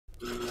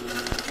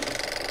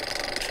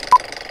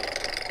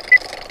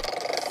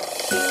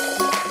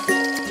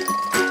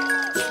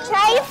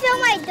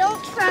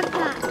truck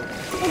up,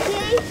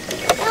 okay?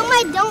 Fill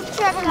my dump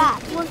truck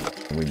up.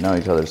 We've known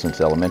each other since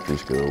elementary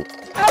school.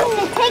 I'm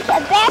going to take it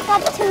back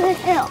up to the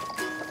hill.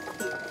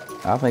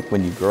 I think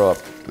when you grow up,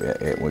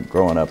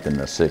 growing up in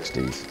the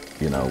 60s,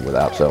 you know,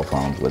 without cell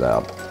phones,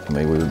 I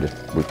mean,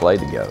 we played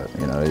together,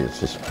 you know, it's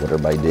just what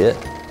everybody did.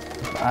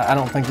 I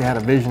don't think they had a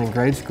vision in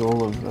grade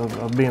school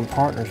of being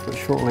partners, but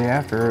shortly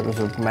after, it was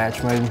a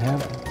match made in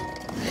heaven.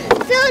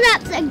 Fill it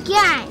up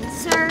again,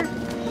 sir.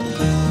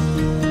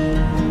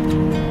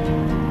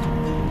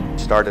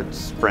 Started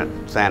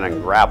Sprint Sand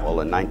and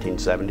Gravel in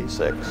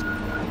 1976.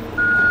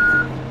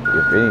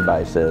 If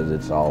anybody says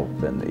it's all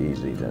been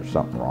easy, there's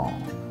something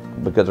wrong,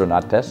 because they're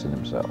not testing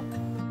themselves.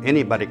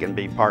 Anybody can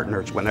be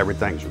partners when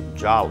everything's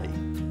jolly.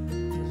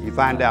 You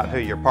find out who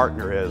your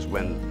partner is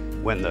when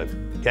the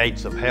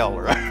gates of hell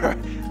are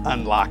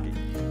unlocking.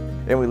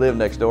 And we live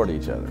next door to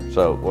each other,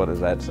 so what does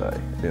that say,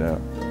 you know?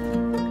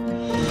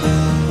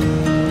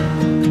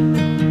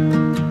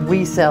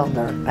 We sell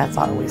dirt. That's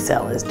all we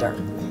sell is dirt.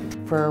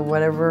 For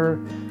whatever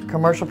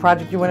commercial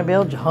project you want to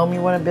build, home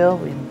you want to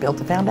build, we built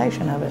the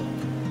foundation of it.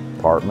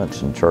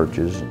 Apartments and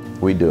churches,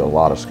 we do a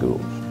lot of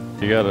schools.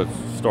 You got to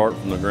start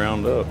from the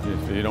ground up.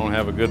 If you don't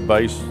have a good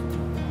base,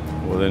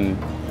 well then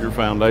your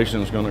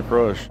foundation's going to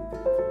crush.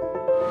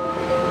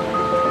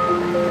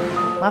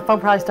 My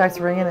phone probably starts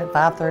ringing at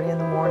 5:30 in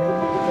the morning.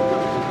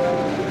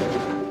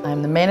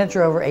 I'm the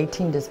manager over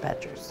 18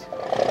 dispatchers.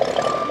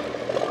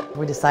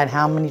 We decide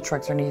how many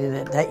trucks are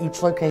needed at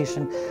each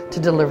location to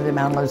deliver the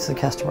amount of loads to the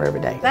customer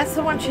every day. That's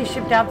the one she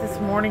shipped out this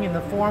morning and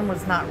the form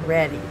was not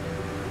ready.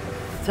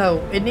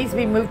 So it needs to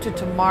be moved to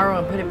tomorrow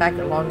and put it back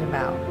at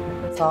Longabout.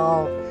 It's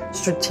all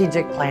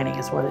strategic planning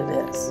is what it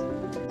is.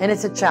 And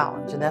it's a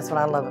challenge, and that's what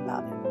I love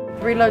about it.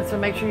 3 loads, so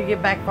make sure you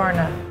get back far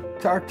enough.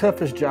 Our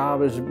toughest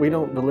job is we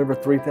don't deliver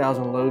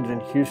 3,000 loads in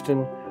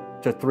Houston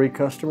to 3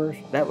 customers.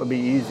 That would be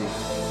easy.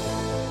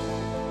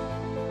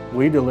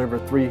 We deliver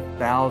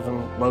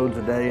 3,000 loads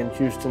a day in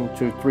Houston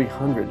to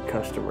 300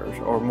 customers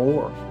or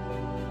more.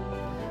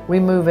 We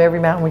move every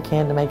mountain we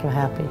can to make them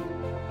happy.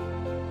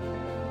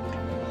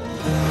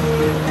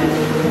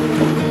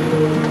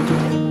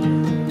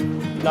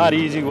 Not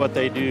easy what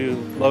they do,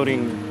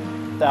 loading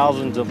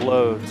thousands of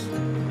loads,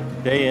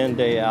 day in,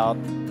 day out.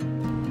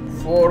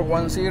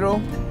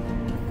 410.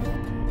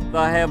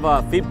 I have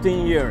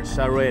 15 years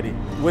already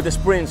with the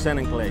Sprint Sand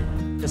and Clay.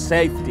 The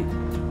safety,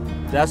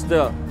 that's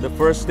the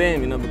first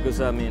thing, you know, because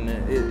I mean,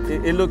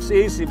 it looks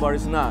easy, but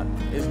it's not.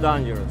 It's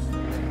dangerous.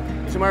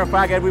 As a matter of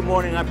fact, every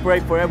morning I pray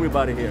for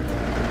everybody here.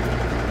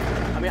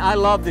 I mean, I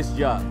love this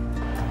job.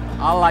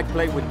 I like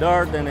playing with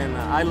dirt, and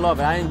I love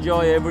it. I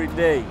enjoy every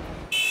day.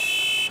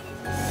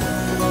 I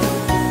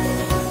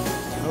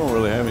don't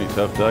really have any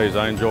tough days.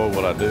 I enjoy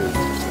what I do.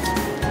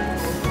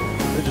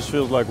 It just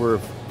feels like we're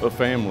a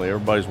family.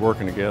 Everybody's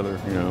working together,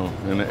 you know.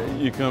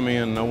 And you come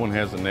in, no one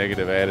has a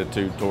negative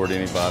attitude toward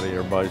anybody.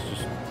 Everybody's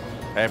just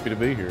happy to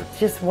be here. It's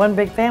just one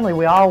big family.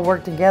 We all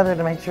work together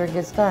to make sure it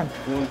gets done.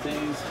 Doing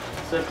things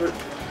separate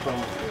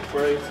from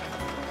sprays?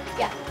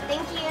 Yeah,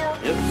 thank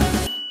you. Yep.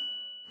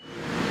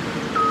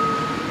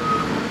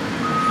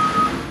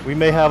 We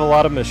may have a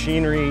lot of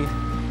machinery,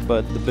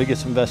 but the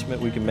biggest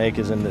investment we can make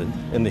is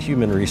in the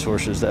human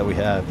resources that we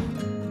have.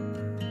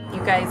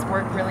 You guys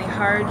work really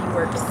hard, you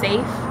work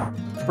safe.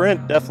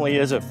 Sprint definitely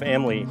is a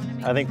family.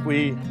 I think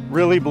we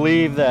really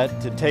believe that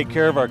to take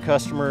care of our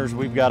customers,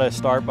 we've got to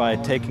start by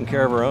taking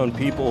care of our own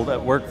people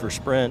that work for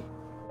Sprint.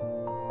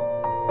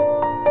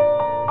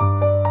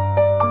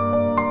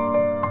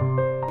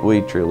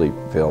 We truly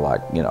feel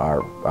like, you know,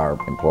 our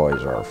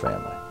employees are our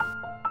family.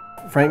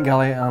 Frank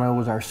Galliano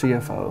was our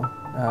CFO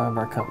of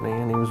our company,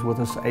 and he was with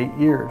us 8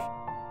 years.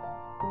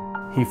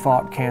 He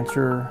fought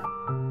cancer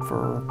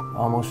for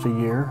almost a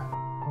year.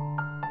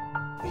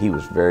 He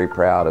was very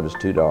proud of his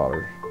 2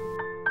 daughters.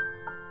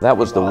 That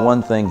was the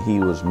one thing he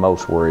was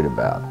most worried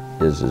about,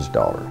 is his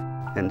daughter.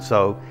 And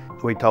so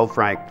we told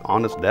Frank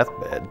on his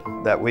deathbed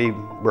that we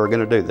were going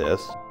to do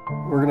this.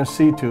 We're going to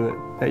see to it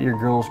that your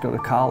girls go to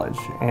college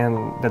and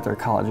that their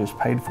college is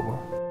paid for.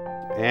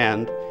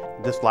 And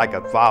just like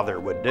a father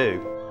would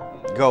do,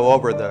 go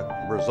over the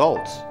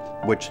results,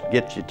 which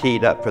gets you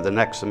teed up for the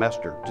next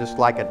semester, just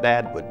like a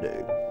dad would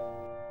do.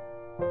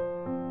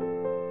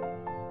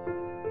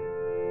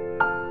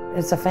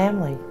 It's a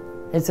family.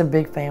 It's a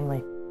big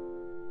family.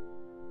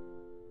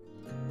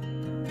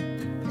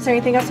 Is there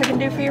anything else I can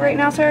do for you right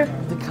now, sir?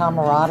 The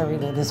camaraderie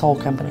that this whole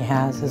company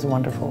has is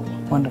wonderful,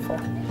 wonderful.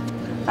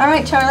 All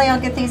right, Charlie, I'll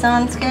get these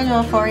on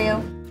schedule for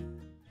you.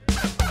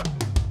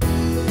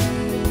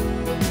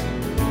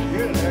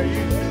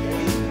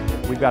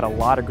 We've got a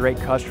lot of great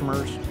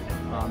customers.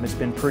 It's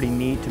been pretty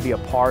neat to be a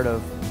part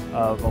of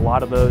a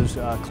lot of those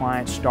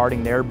clients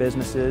starting their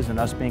businesses and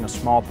us being a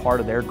small part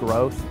of their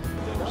growth.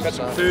 Got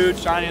some food,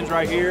 sign-ins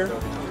right here.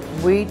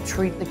 We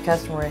treat the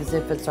customer as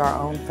if it's our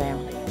own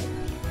family.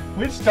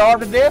 We'd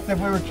starve to death if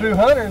we were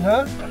 200,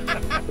 huh?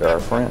 They're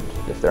our friends.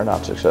 If they're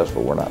not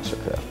successful, we're not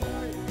successful.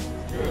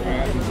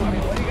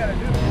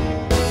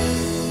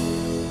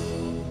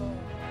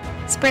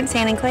 Sprint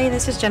Sand and Clay,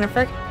 this is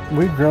Jennifer.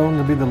 We've grown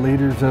to be the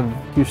leaders of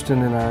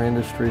Houston in our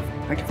industry.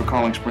 Thank you for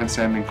calling Sprint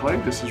Sand and Clay.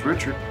 This is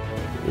Richard.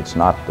 It's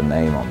not the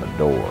name on the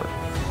door.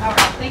 All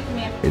right, thank you,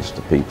 ma'am. It's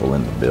the people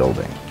in the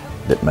building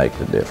that make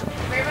the difference.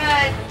 Very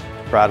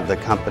much. Proud of the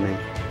company,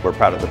 we're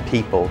proud of the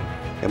people,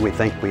 and we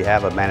think we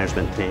have a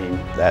management team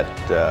that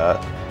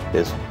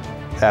is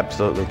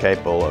absolutely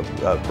capable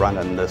of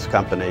running this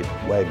company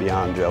way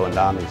beyond Joe and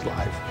Donnie's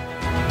life.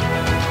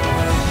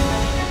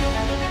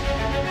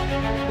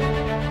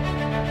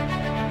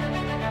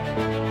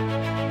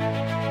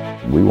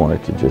 We want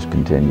it to just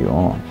continue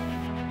on.